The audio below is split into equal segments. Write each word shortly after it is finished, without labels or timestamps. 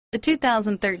The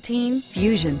 2013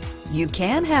 Fusion. You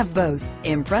can have both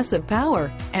impressive power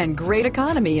and great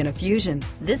economy in a Fusion.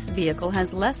 This vehicle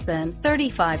has less than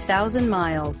 35,000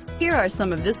 miles. Here are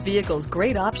some of this vehicle's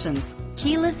great options: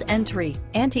 keyless entry,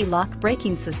 anti-lock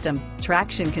braking system,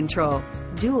 traction control,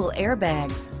 dual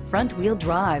airbags, front wheel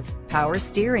drive, power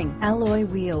steering, alloy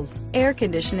wheels, air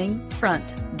conditioning, front,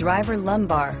 driver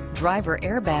lumbar, driver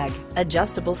airbag,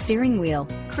 adjustable steering wheel,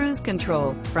 cruise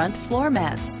control, front floor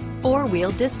mats,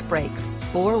 four-wheel disc brakes,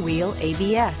 four-wheel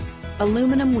ABS,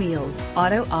 aluminum wheels,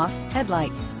 auto-off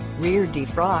headlights, rear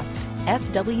defrost,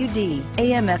 FWD,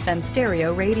 AM/FM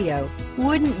stereo radio.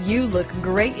 Wouldn't you look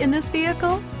great in this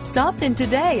vehicle? Stop in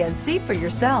today and see for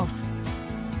yourself.